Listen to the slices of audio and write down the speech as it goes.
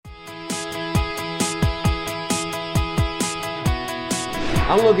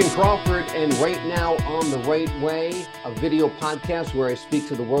I'm Logan Crawford, and right now on The Right Way, a video podcast where I speak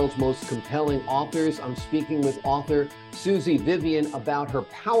to the world's most compelling authors. I'm speaking with author Susie Vivian about her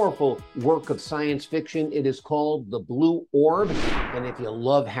powerful work of science fiction. It is called The Blue Orb. And if you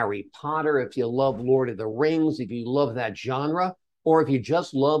love Harry Potter, if you love Lord of the Rings, if you love that genre, or if you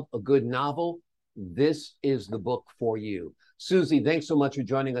just love a good novel, this is the book for you. Susie, thanks so much for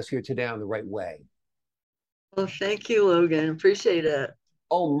joining us here today on The Right Way. Well, thank you, Logan. Appreciate it.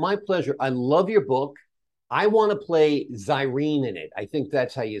 Oh, my pleasure. I love your book. I want to play Zyrene in it. I think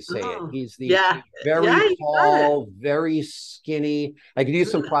that's how you say it. Oh, He's the yeah. Yeah, very you got it. tall, very skinny. I could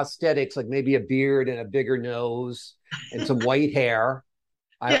use some prosthetics, like maybe a beard and a bigger nose and some white hair.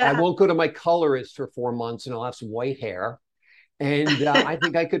 I Yeah. won't go to my colorist for 4 months and I'll have some white hair. And I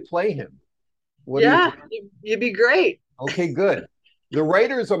think I could play him. What do you Yeah, think? you'd be great. Okay, good. The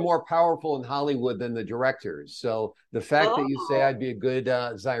writers are more powerful in Hollywood than the directors. So the fact that you say Oh, I'd be a good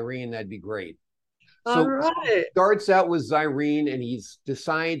Zyrene, that'd be great. all So right. starts out with Zyrene, and he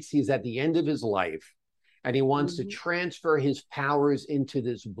decides he's at the end of his life, and he wants to Mhm. transfer his powers into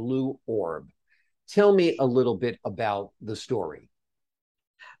this blue orb. Tell me a little bit about the story.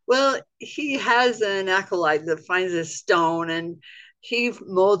 Well, he has an acolyte that finds a stone and he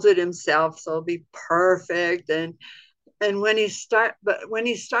molds it himself so it'll be perfect. And when he starts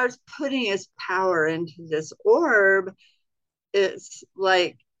putting his power into this orb, it's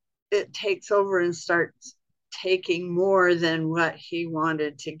like it takes over and starts taking more than what he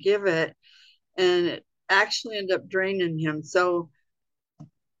wanted to give it, and it actually ended up draining him. So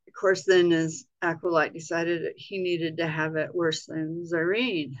of course then his acolyte decided that he needed to have it worse than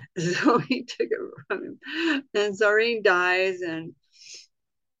Zareen. So he took it from him, and Zareen dies. And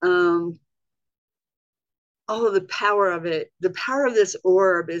um the power of it, the power of this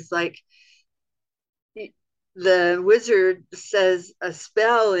orb is like, the wizard says a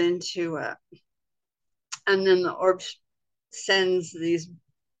spell into it, and then the orb sends this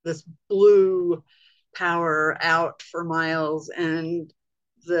blue power out for miles, and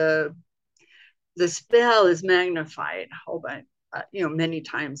the the spell is magnified a whole bunch, many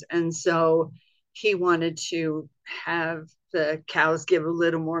times. And so he wanted to have the cows give a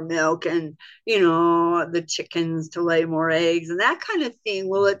little more milk, and the chickens to lay more eggs and that kind of thing.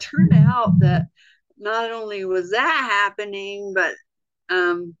 Well, it turned out that not only was that happening, but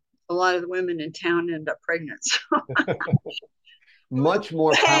a lot of the women in town ended up pregnant. So Much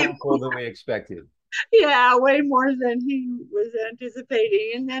more way powerful than we expected. yeah, way more than he was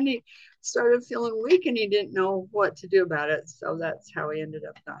anticipating. And then he started feeling weak and he didn't know what to do about it. So that's how he ended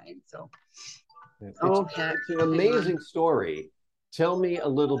up dying. So, It's oh, heck, it's an hang on. amazing story. Tell me a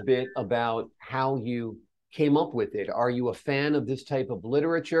little bit about how you came up with it. Are you a fan of this type of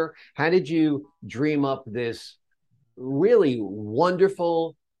literature? How did you dream up this really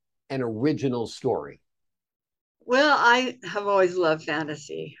wonderful and original story? Well, I have always loved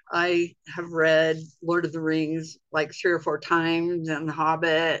fantasy. I have read Lord of the Rings like 3 or 4 times, and The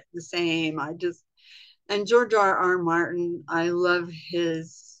Hobbit the same. And George R. Martin, I love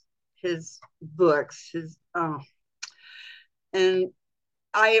his books. His and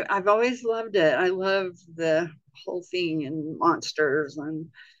I've always loved it. I love the whole thing and monsters and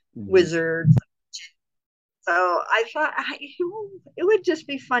Mhm. wizards. So I thought, it would just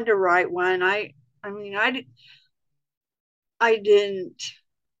be fun to write one. I mean, I didn't.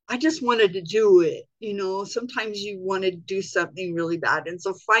 I just wanted to do it. Sometimes you want to do something really bad, and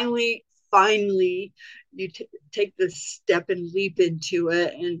so finally, you take this step and leap into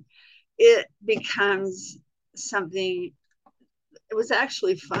it, and it becomes something. It was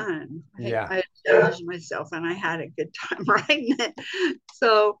actually fun. Yeah. I challenged myself and I had a good time writing it.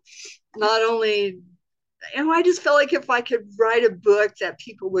 So not only, I just felt like if I could write a book that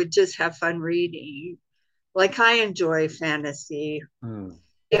people would just have fun reading, like I enjoy fantasy. Hmm.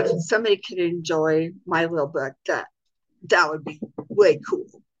 If somebody could enjoy my little book, that would be way cool.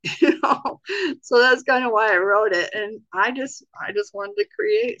 you know so that's kind of why I wrote it, and I just wanted to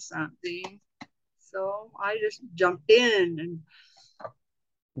create something, so I just jumped in, and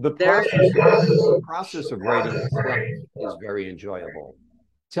The there it process the is. process of writing itself is very enjoyable.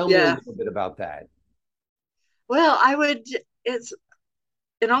 Tell me a Yeah. little bit about that. Well, it's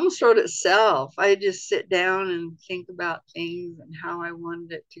it almost wrote itself. I just sit down and think about things and how I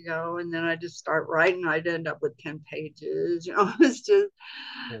wanted it to go, and then I just start writing. I'd end up with 10 pages.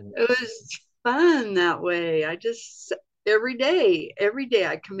 It was fun that way. Every day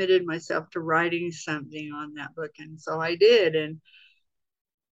I committed myself to writing something on that book, and so I did.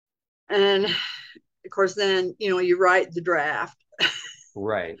 And of course, then you write the draft,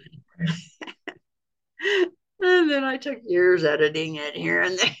 Right. and And then I took years editing it here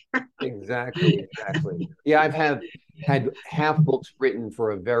and there. Exactly, exactly. Yeah, I've had half books written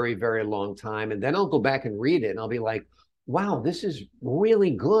for a very, very long time, and then I'll go back and read it, and I'll be like, "Wow, this is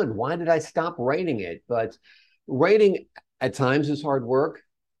really good. Why did I stop writing it?" But writing at times is hard work.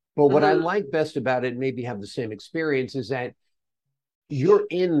 But what I Uh-huh. like best about it, maybe have the same experience, is that you're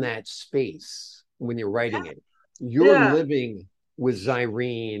in that space when you're writing it. You're Yeah. living with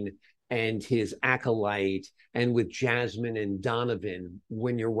Zyrene and his acolyte and with Jasmine and Donovan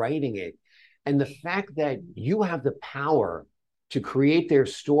when you're writing it. And the fact that you have the power to create their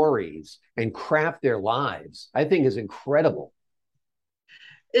stories and craft their lives, I think is incredible.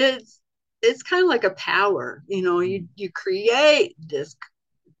 It's it's kind of like a power, you create this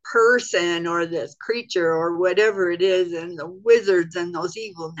person or this creature or whatever it is, and the wizards and those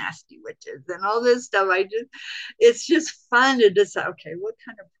evil nasty witches and all this stuff. It's just fun to decide, okay, what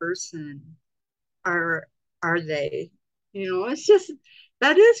kind of person are are they? It's just,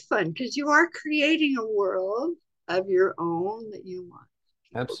 that is fun because you are creating a world of your own that you want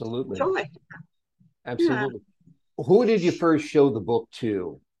people to Absolutely. enjoy. Yeah. Absolutely. Who did you first show the book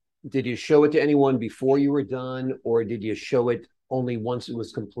to? Did you show it to anyone before you were done, or did you show it only once it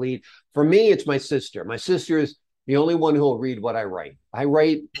was complete? For me, it's my sister. My sister is the only one who will read what I write. I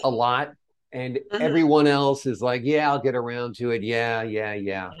write a lot, and Uh-huh. everyone else is like, yeah, I'll get around to it. Yeah, yeah,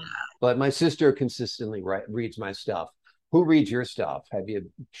 yeah. But my sister consistently reads my stuff. Who reads your stuff? Have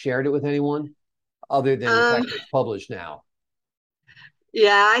you shared it with anyone other than the um fact that it's published now?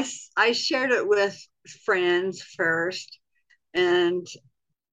 yeah, I shared it with friends first, and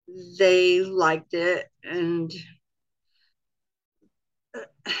they liked it, and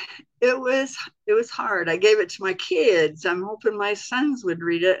it was hard. I gave it to my kids. I'm hoping my sons would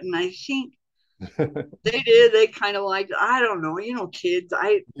read it, and I think they did. They kind of liked it. I don't know, kids.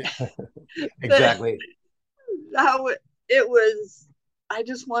 I but Exactly. that it was. I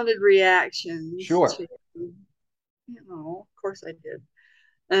just wanted reactions Sure. to, of course I did,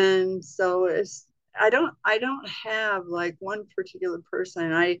 and so it's. I don't have like one particular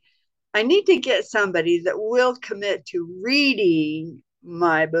person. I need to get somebody that will commit to reading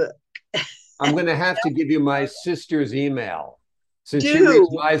my book. I'm going to have to give you my sister's email. Since she reads Do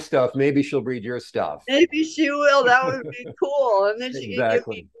my stuff, maybe she'll read your stuff. maybe she will. That would be cool, and then she can give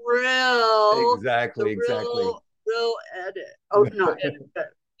me Exactly. the Exactly. Exactly. real edit. Oh, not edit, but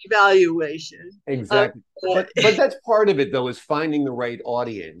evaluation of Exactly. what. But that's part of it though, is finding the right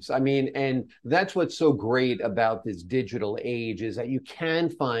audience. I mean, and that's what's so great about this digital age is that you can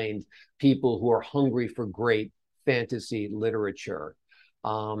find people who are hungry for great fantasy literature.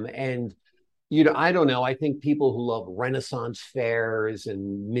 And I don't know. I think people who love Renaissance fairs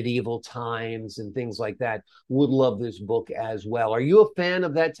and medieval times and things like that would love this book as well. Are you a fan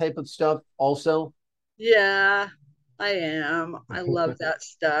of that type of stuff also? Yeah, I am. I love that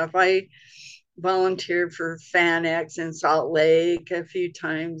stuff. I volunteered for FanX in Salt Lake a few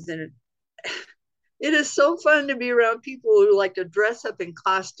times, and it is so fun to be around people who like to dress up in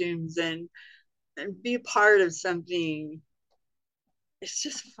costumes and be part of something. It's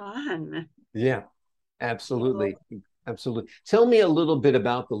just fun. Yeah, absolutely. Absolutely. Tell me a little bit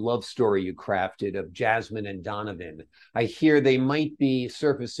about the love story you crafted of Jasmine and Donovan. I hear they might be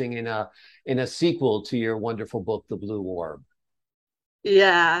surfacing in a sequel to your wonderful book, The Blue Orb.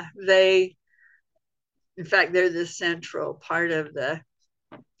 Yeah, in fact, they're the central part of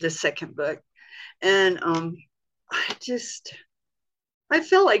the second book. And I just, I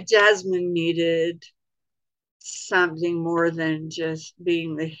felt like Jasmine needed something more than just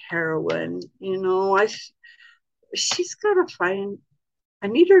being the heroine. She's got to find, I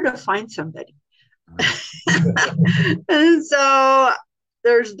need her to find somebody. And so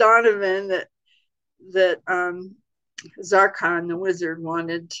there's Donovan that Zarkon, the wizard,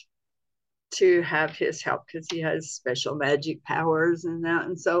 wanted to have his help because he has special magic powers and that.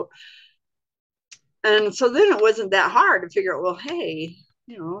 And so then it wasn't that hard to figure out, well, hey,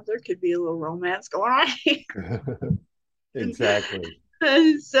 there could be a little romance going on here. Exactly.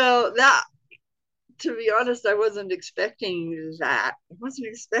 And so that, to be honest, I wasn't expecting that. I wasn't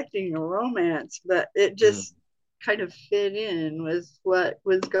expecting a romance, but it Mm. just kind of fit in with what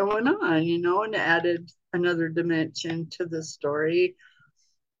was going on, and added another dimension to the story.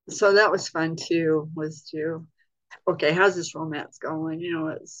 So that was fun too, was to, okay, how's this romance going?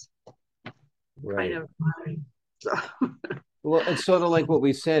 It's kind Right. of fun. So Well, it's sort of like what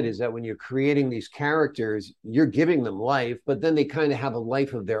we said is that when you're creating these characters, you're giving them life, but then they kind of have a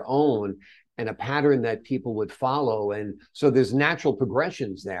life of their own and a pattern that people would follow. And so there's natural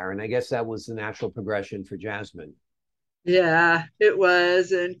progressions there. And I guess that was the natural progression for Jasmine. yeah, it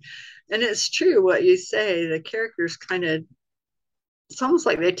was. And it's true what you say. The characters kind of, it's almost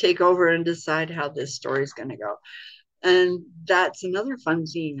like they take over and decide how this story is going to go. And that's another fun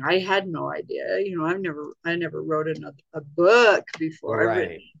thing. I had no idea. I never wrote a book before. I've written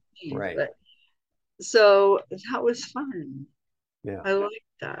Right. things, Right. but so that was fun. Yeah. I like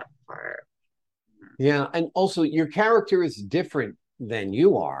that part. Yeah. And also, your character is different than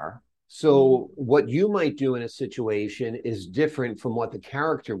you are. Mhm. So, what you might do in a situation is different from what the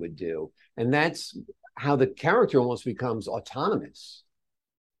character would do. And that's how the character almost becomes autonomous.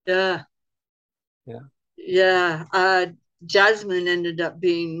 Yeah, Yeah. yeah. Jasmine ended up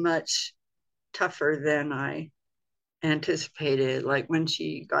being much tougher than I anticipated. Like when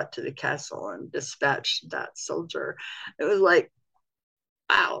she got to the castle and dispatched that soldier, it was like,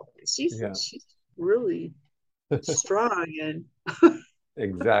 wow, Yeah. she's really strong and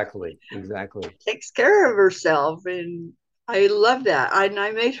Exactly. Exactly. takes care of herself. And I love that. And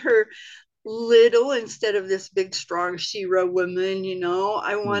I made her little instead of this big, strong Shira woman.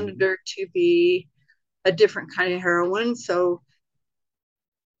 I wanted Mhm. her to be a different kind of heroine. So,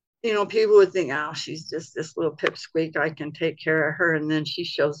 people would think, oh, she's just this little pipsqueak. I can take care of her. And then she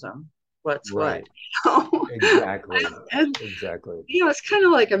shows them what's what. Right. Exactly. and Exactly. it's kind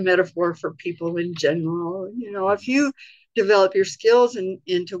of like a metaphor for people in general. If you develop your skills and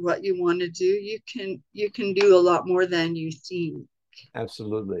into what you want to do, you can do a lot more than you think,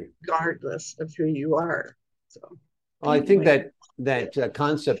 Absolutely. regardless of who you are. So Well, I think anyway, that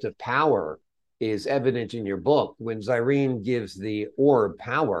concept of power is evident in your book. When Zyrene gives the orb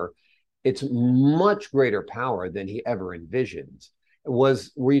power, it's much greater power than he ever envisioned. Were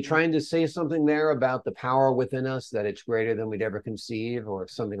you trying to say something there about the power within us, that it's greater than we'd ever conceive, or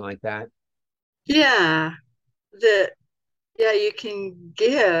something like that? yeah, that yeah, you can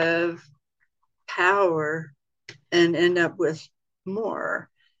give power and end up with more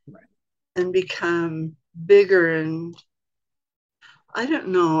Right. and become bigger. And I don't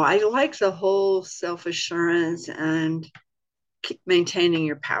know. I like the whole self assurance and keep maintaining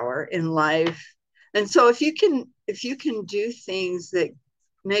your power in life. And so if you can do things that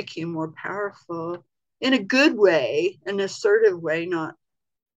make you more powerful in a good way, an assertive way, not,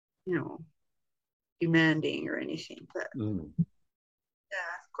 you know, demanding or anything. But Mm. yeah,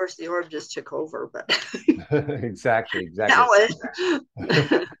 of course the orb just took over, but Exactly. that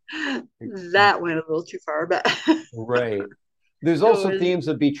Exactly. was that went a little too far, but Right. There's it also was themes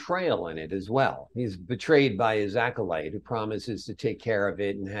of betrayal in it as well. He's betrayed by his acolyte who promises to take care of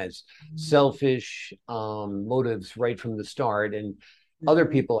it and has selfish motives right from the start. And other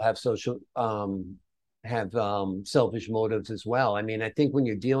people have selfish motives as well. I mean, I think when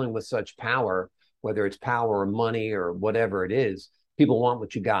you're dealing with such power, whether it's power or money or whatever it is, people want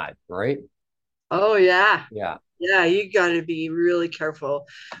what you got, right? oh yeah. Yeah. Yeah, you got to be really careful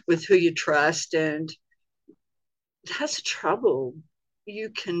with who you trust. And that's trouble. You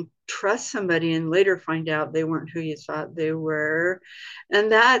can trust somebody and later find out they weren't who you thought they were.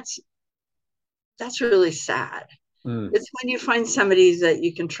 And that's really sad. Mm, It's when you find somebody that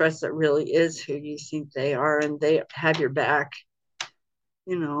you can trust that really is who you think they are and they have your back,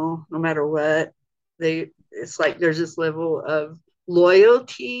 no matter what. It's like there's this level of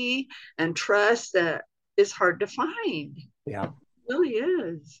loyalty and trust that is hard to find. yeah. It really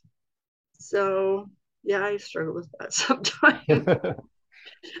is. So yeah, I struggle with that sometimes.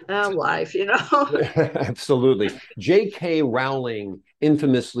 Life. Absolutely. J.K. Rowling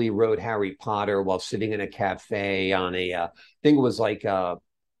infamously wrote Harry Potter while sitting in a cafe on I think it was like a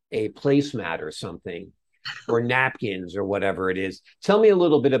placemat or something, or napkins or whatever it is. Tell me a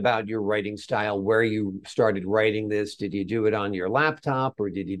little bit about your writing style, where you started writing this. Did you do it on your laptop or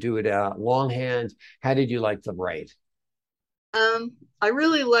did you do it longhand? How did you like to write? I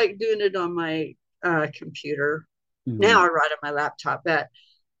really like doing it on my computer. Now Mhm. I write on my laptop, but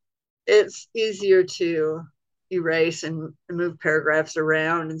it's easier to erase and move paragraphs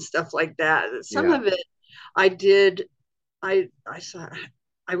around and stuff like that. Some Yeah. of it I did, I saw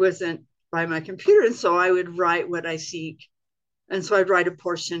I wasn't by my computer, and so I would write what I seek, and so I'd write a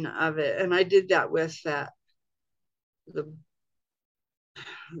portion of it, and I did that with the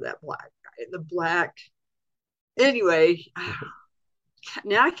that black guy, the black. Anyway,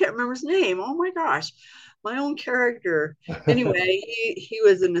 now I can't remember his name. Oh my gosh, my own character. Anyway, he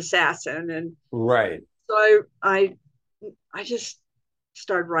was an assassin, and Right. so I just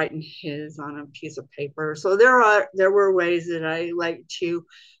started writing his on a piece of paper. So there were ways that I like to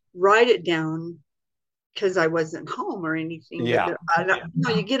write it down because I wasn't home or anything. But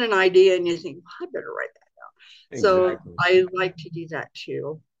Yeah, you get an idea and you think, well, I better write that. So exactly. I like to do that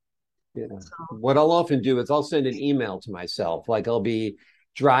too. Yeah. So What I'll often do is I'll send an email to myself. Like I'll be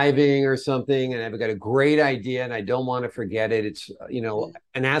driving or something, and I've got a great idea and I don't want to forget it. It's,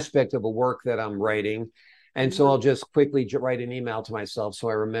 an aspect of a work that I'm writing. And so I'll just quickly write an email to myself so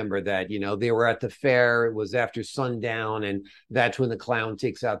I remember that, they were at the fair, it was after sundown, and that's when the clown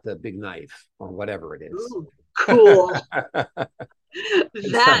takes out the big knife or whatever it is. Ooh, cool.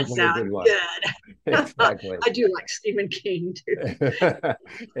 It That sounds like a good sounds one. good. Exactly. I do like Stephen King too.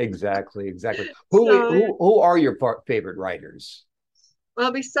 Exactly, exactly. So, Who are your favorite writers?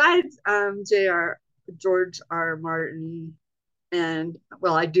 well, besides J.R. George R. Martin, and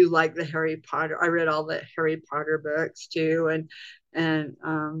well, I do like the Harry Potter. I read all the Harry Potter books too, and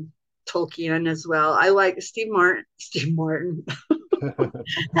Tolkien as well. I like Steve Martin. Steve Martin.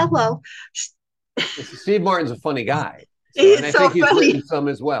 Hello. Steve Martin's a funny guy. So, and He's I so think he's written funny. some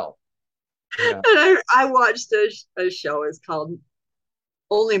as well. Yeah. And I watched a show. It's called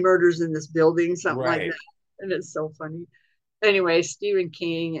Only Murders in This Building, something like Right. that, and it's so funny. Anyway, Stephen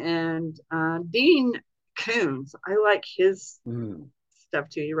King and Dean Koontz. I like his Mm. stuff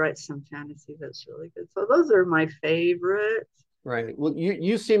too. He writes some fantasy that's really good. So those are my favorites. Right. Well,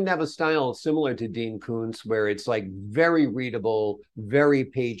 you seem to have a style similar to Dean Koontz, where it's like very readable, very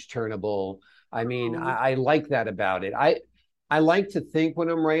page turnable. I mean, Oh, I like that about it. I like to think when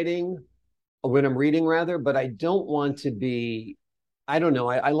I'm writing, or when I'm reading rather, but I don't want to be, I don't know.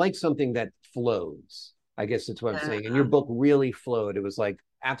 I like something that flows. I guess that's what I'm yeah. saying. And your book really flowed. It was like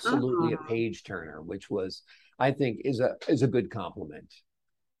absolutely a Oh, page turner, which was, I think, is a good compliment.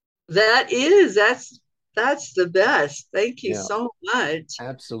 that's the best. Thank you Yeah, so much.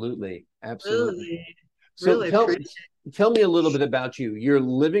 absolutely, absolutely. Really, So really appreciate tell me a little bit about you. You're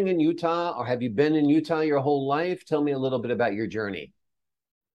living in Utah, or have you been in Utah your whole life? Tell me a little bit about your journey.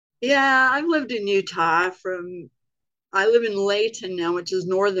 it. Yeah, I've lived in Utah from I live in Layton now, which is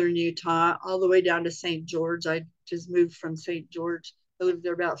northern Utah, all the way down to St. George. I just moved from St. George. I lived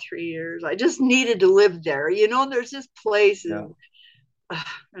there about 3 years. I just needed to live there. There's this place, Yeah.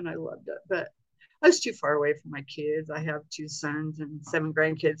 and I loved it. But I was too far away from my kids. I have 2 sons and 7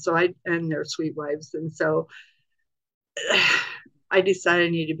 grandkids, and their sweet wives, and so I decided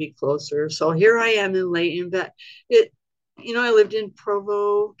I need to be closer. So here I am in Layton, but it, I lived in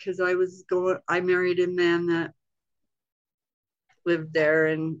Provo because I married a man that lived there,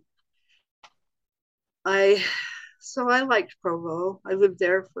 and I so I liked Provo. I lived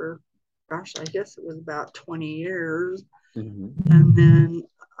there for, gosh, I guess it was about 20 years. Mhm. And then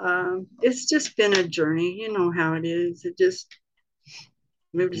it's just been a journey. You know how it is. It just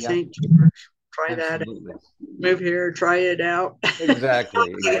moved to Yeah, St. George, try that absolutely. out. Move here, try it out.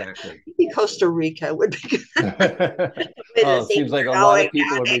 Exactly, exactly. Maybe Costa Rica would be good. Way to Oh, it see seems like a we're lot going of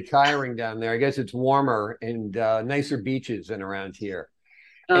people down are it. retiring down there. I guess it's warmer and nicer beaches than around here.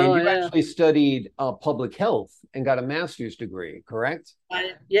 And Oh, you yeah. actually studied public health and got a master's degree, correct?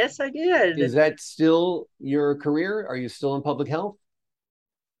 Yes, I Is did. that still your career? Are you still in public health?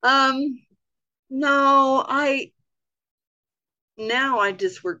 Um, no, now I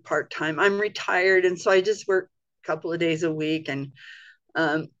just work part time. I'm retired, and so I just work a couple of days a week. And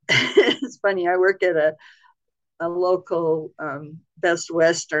it's funny, I work at a local Best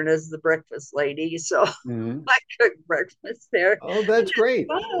Western as the breakfast lady, so Mhm. I cook breakfast there. Oh, that's great.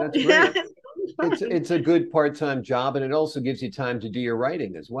 Fun. That's Yeah, great. it's fun. It's a good part-time job, and it also gives you time to do your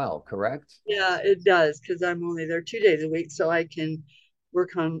writing as well, correct? Yeah, it does because I'm only there 2 days a week, so I can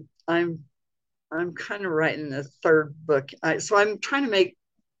work on. I'm kind of writing the third book, so I'm trying to make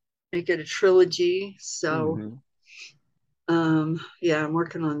it a trilogy. So Hmm. yeah, I'm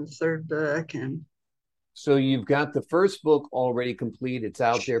working on the third book, and So you've got the first book already complete. It's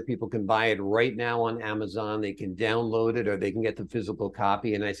out there. People can buy it right now on Amazon. They can download it or they can get the physical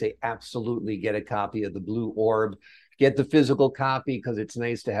copy. And I say absolutely get a copy of The Blue Orb. Get the physical copy because it's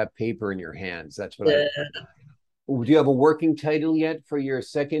nice to have paper in your hands. That's what I uh, like. Do you have a working title yet for your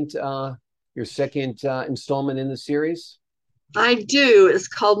second installment in the series? I do. It's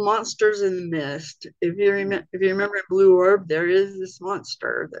called Monsters in the Mist. If you remember in Blue Orb, there is this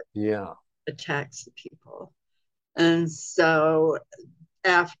monster that Yeah. attacks the people. And so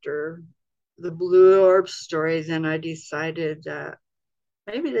after the Blue Orb story, then I decided that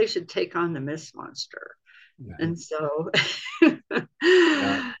maybe they should take on the Mist monster. Yeah. And so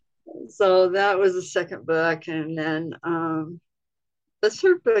Yeah. so that was the second book. And then the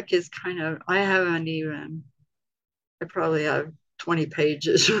third book is kind of I probably have 20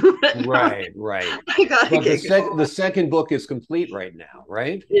 pages written on Right, right. it. I gotta But get the going. second book is complete right now,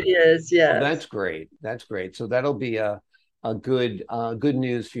 right? It is, Oh, that's yes. great. That's great. So that'll be a good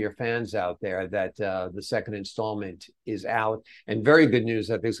news for your fans out there that the second installment is out, and very good news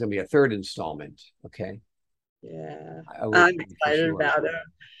that there's going to be a third installment. Okay. Yeah, I would I'm think for excited sure. about it.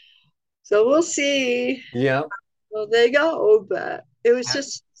 So we'll see. Yeah. Well, they go, but it was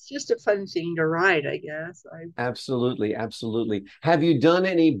just a fun thing to write, I guess. I Absolutely, absolutely. Have you done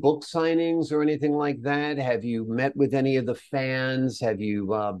any book signings or anything like that? Have you met with any of the fans? Have you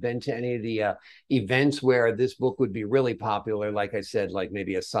been to any of the events where this book would be really popular? Like I said, like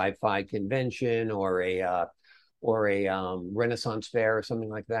maybe a sci-fi convention or a Renaissance fair or something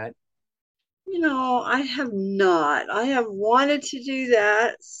like that? I have not. I have wanted to do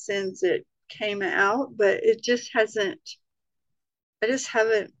that since it came out, but it just hasn't, I just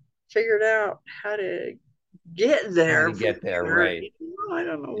haven't figured out how to get How to there from get there, here. right? I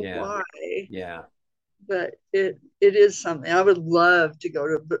don't know Yeah, why, yeah. but it is something I would love to go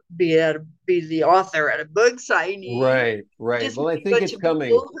to be the author at a book signing. Right, right. Just Well, meet I a think bunch it's of coming.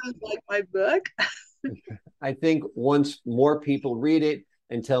 people who like my book. I think once more people read it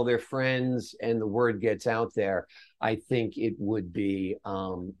and tell their friends and the word gets out there, I think it would be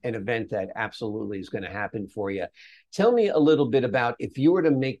an event that absolutely is going to happen for you. Tell me a little bit about if you were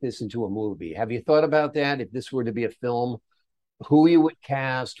to make this into a movie. Have you thought about that? If this were to be a film, who you would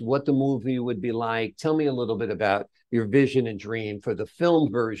cast, what the movie would be like? Tell me a little bit about your vision and dream for the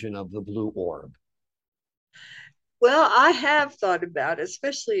film version of The Blue Orb. Well, I have thought about it,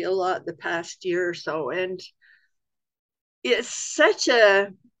 especially a lot the past year or so, and it's such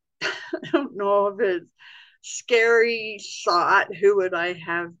a I don't know if it's scary thought. Who would I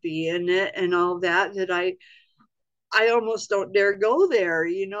have be in it and all that? That I almost don't dare go there.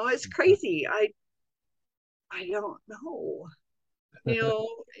 It's crazy. I don't know. You know,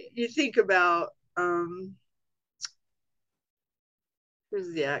 you think about who's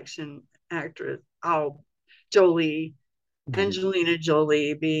the action actress? Oh, Jolie, Angelina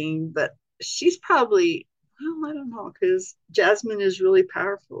Jolie being, but she's probably, well, I don't know, because Jasmine is really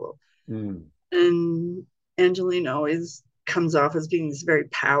powerful, Mm. and Angelina always comes off as being this very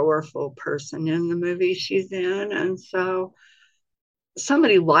powerful person in the movie she's in, and so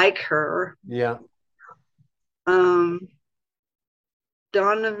somebody like her, Yeah. um,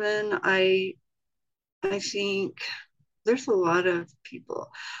 Donovan, I think there's a lot of people,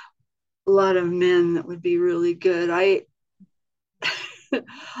 a lot of men that would be really good. I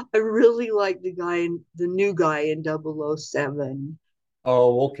really like the new guy in 007.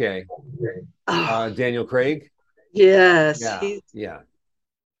 Oh, okay. Oh, Daniel Craig. yes, Yeah, yeah.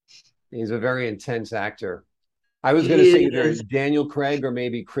 He's a very intense actor. I was going to he say either is. Daniel Craig or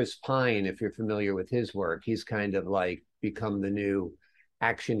maybe Chris Pine, if you're familiar with his work. He's kind of like become the new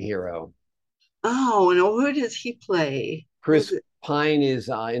action hero. Oh, and who does he play? Who's Chris it? Pine is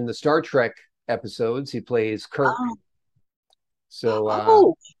in the Star Trek episodes. He plays Kirk. Oh, So,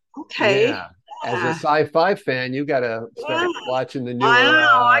 oh, okay. yeah, as a Yeah, sci-fi fan, you got to yeah. start watching I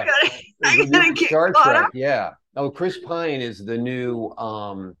know. I the gotta newer get Star caught Trek. up. Yeah. Oh, Chris Pine is the new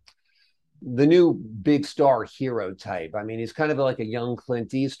big star hero type. I mean, he's kind of like a young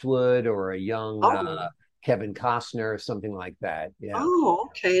Clint Eastwood or a young Oh, Kevin Costner, something like that. Yeah, oh,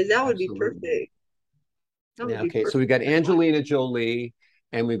 okay. That would be absolutely. perfect. That would Yeah. be Okay. So we perfect. got Angelina Jolie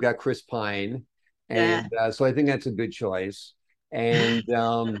and we've got Chris Pine, Yeah. and so I think that's a good choice. And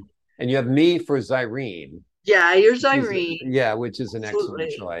you have me for Zyrene, Yeah, here's which is Irene. yeah, which is an excellent Absolutely.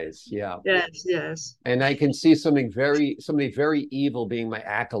 choice. Yeah. Yes, yes. And I can see somebody very evil being my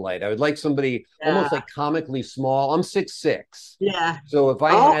acolyte. I would like somebody Yeah. almost like comically small. I'm 6'6". Yeah. So if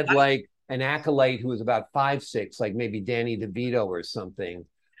I Oh, had like an acolyte who was about 5'6", like maybe Danny DeVito or something,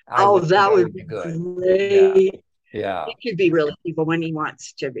 I oh, would think that that would would be be good. Yeah. great. Yeah. He could be really evil when he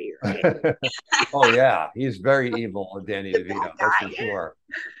wants to be, right? Oh yeah, he's very evil, Danny The DeVito. bad That's for guy. sure.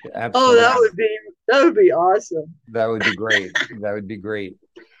 Oh, Absolutely. that would be awesome. That would be great. That would be great.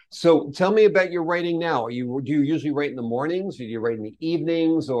 So tell me about your writing now. Do you usually write in the mornings? Or do you write in the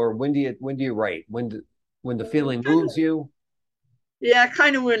evenings, or when do you write? When the feeling Kind moves of, you? yeah,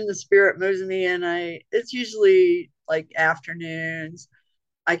 kind of when the spirit moves me, and it's usually like afternoons.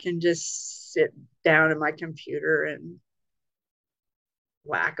 I can just sit down at my computer and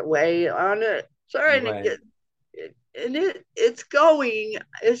whack away on it, trying to Right. get it, and it's going.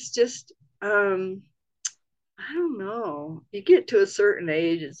 It's just I don't know. You get to a certain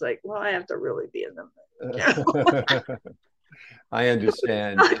age, it's like, well, I have to really be in the mood. I It's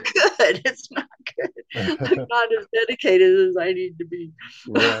understand. not good. It's not good. I'm not as dedicated as I need to be.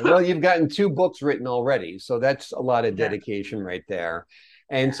 Right. Well, you've gotten two books written already, so that's a lot of Yeah, dedication right there.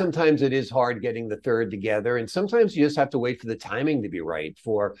 And yeah, sometimes it is hard getting the third together, and sometimes you just have to wait for the timing to be right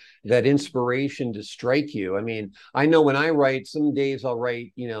for that inspiration to strike you. I mean, I know when I write, some days I'll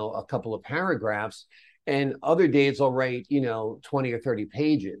write, a couple of paragraphs, and other days I'll write, 20 or 30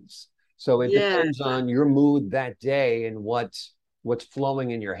 pages. So it Yeah. depends on your mood that day and what's flowing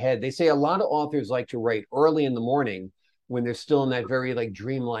in your head. They say a lot of authors like to write early in the morning when they're still in that very like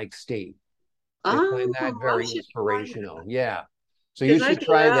dreamlike state. They find Oh, that I very should try that inspirational. Yeah. So you because I should get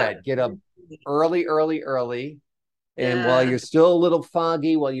try up. that. Get up early, early, early. And while Yeah. you're still a little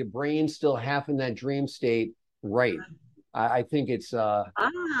foggy, while your brain's still half in that dream state, right. I think it's a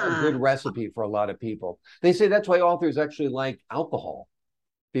good Ah, recipe for a lot of people. They say that's why authors actually like alcohol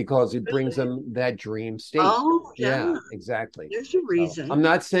because it brings really? them that dream state. Oh, Yeah, yeah. exactly. There's a So I'm reason.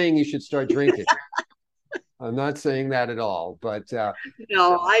 not saying you should start drinking. I'm not saying that at all, but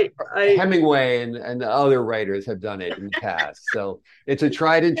No, Hemingway and other writers have done it in the past. So it's a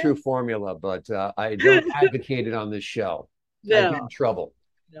tried and true formula, but I don't advocate it on this show. I'd get in no, trouble.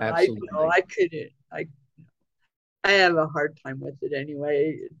 no, no, Absolutely. I couldn't. I have a hard time with it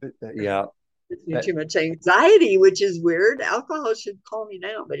anyway. Yeah. Gives me too much anxiety, which is weird. Alcohol should calm me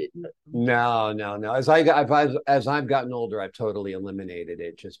down, but it. No, no, no. As I've gotten older, I've totally eliminated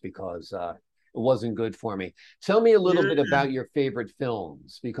it just because it wasn't good for me. Tell me a little bit Yeah. about your favorite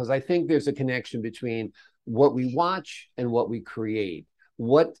films because I think there's a connection between what we watch and what we create.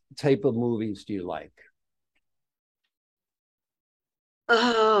 What type of movies do you like?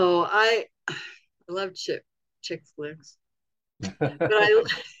 Oh, I love chick flicks, but I.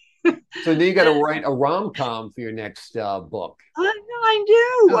 So now you got to write a rom-com for your next book. I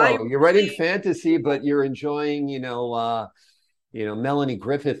do. I Oh, you're writing really. fantasy, but you're enjoying, Melanie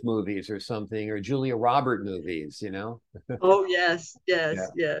Griffith movies or something, or Julia Robert movies. Oh yes, Yeah,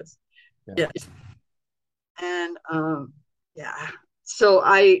 yes, yes, yeah, yes, and yeah. So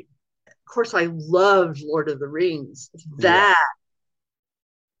of course, I loved Lord of the Rings. yeah. That,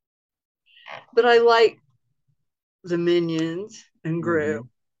 but I like the Minions and Gru.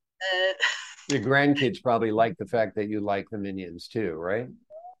 Hmm. Your grandkids probably like the fact that you like the Minions too, right?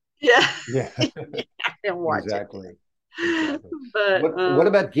 Yeah, Yeah, and watch it. exactly. Exactly. But What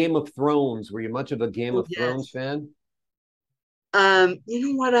about Game of Thrones? Were you much of a Game oh of Thrones yes. fan? You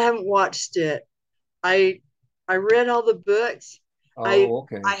know what? I haven't watched it. I I read all the books. I Oh,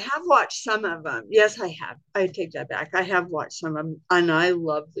 okay. I have watched some of them. Yes, I have. I take that back. I have watched some of them, and I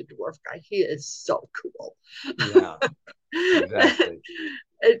love the dwarf guy. He is so cool. Yeah, exactly.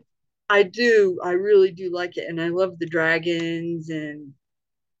 it, I do. I really do like it, and I love the dragons and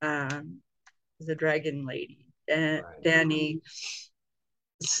um, the dragon lady, Right. Danny.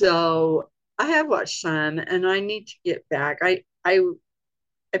 So I have watched some, and I need to get back. I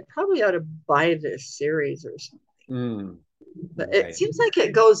probably ought to buy this series or something. Mm, But it right. seems like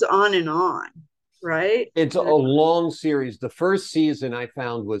it goes on, right? It's a long series. The first season I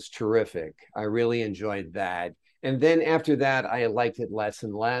found was terrific. I really enjoyed that. And then after that, I liked it less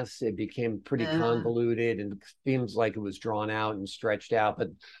and less. It became pretty Yeah, convoluted and seems like it was drawn out and stretched out. But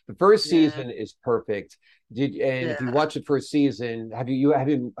the first yeah, season is perfect. And if you yeah. watch the first season, have you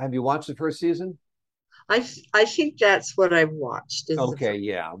watched the first season? I think that's what I've watched is the Okay, first.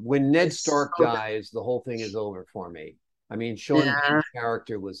 yeah. When Ned It's Stark so good. dies, the whole thing is over for me. I mean, Sean Yeah, Bean's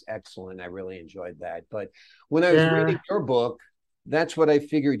character was excellent. I really enjoyed that. But when I was yeah, reading your book, that's what I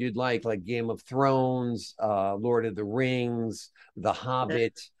figured you'd like Game of Thrones, Lord of the Rings, The yeah.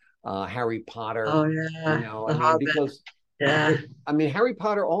 Hobbit, Harry Potter. Oh yeah, I The mean, Hobbit. because Yeah, Harry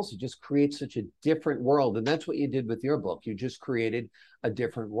Potter also just creates such a different world, and that's what you did with your book. You just created a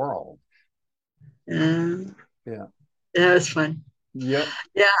different world. yeah, Yeah. yeah. It's fun. Yep.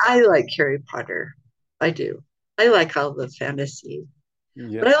 Yeah, I like Harry Potter. I do. I like all the fantasy, but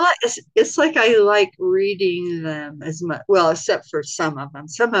Yep. it's like I like reading them as much. Well, except for some of them.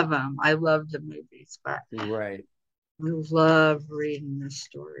 Some of them I love the movies, but Right. I love reading the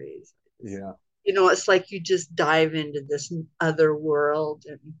stories. Yeah. It's like you just dive into this other world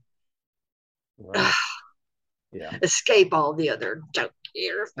and Right. Yeah. escape all the other junk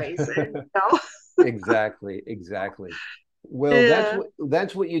you're facing. Exactly, exactly. Well, Yeah.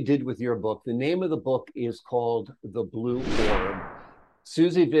 that's what you did with your book. The name of the book is called The Blue Orb.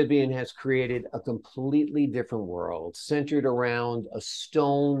 Susie Vivian has created a completely different world centered around a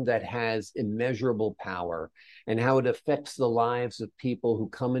stone that has immeasurable power and how it affects the lives of people who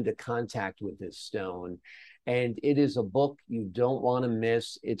come into contact with this stone. And it is a book you don't want to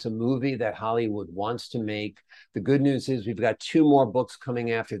miss. It's a movie that Hollywood wants to make. The good news is we've got two more books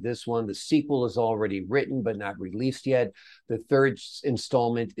coming after this one. The sequel is already written, but not released yet. The third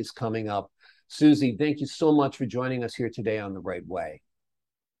installment is coming up. Susie, thank you so much for joining us here today on The Right Way.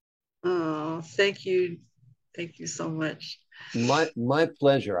 Oh, thank you. Thank you so much. My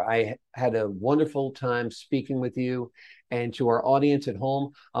pleasure. I had a wonderful time speaking with you. And to our audience at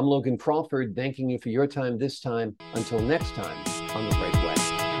home, I'm Logan Crawford, thanking you for your time this time. Until next time on The Right Way.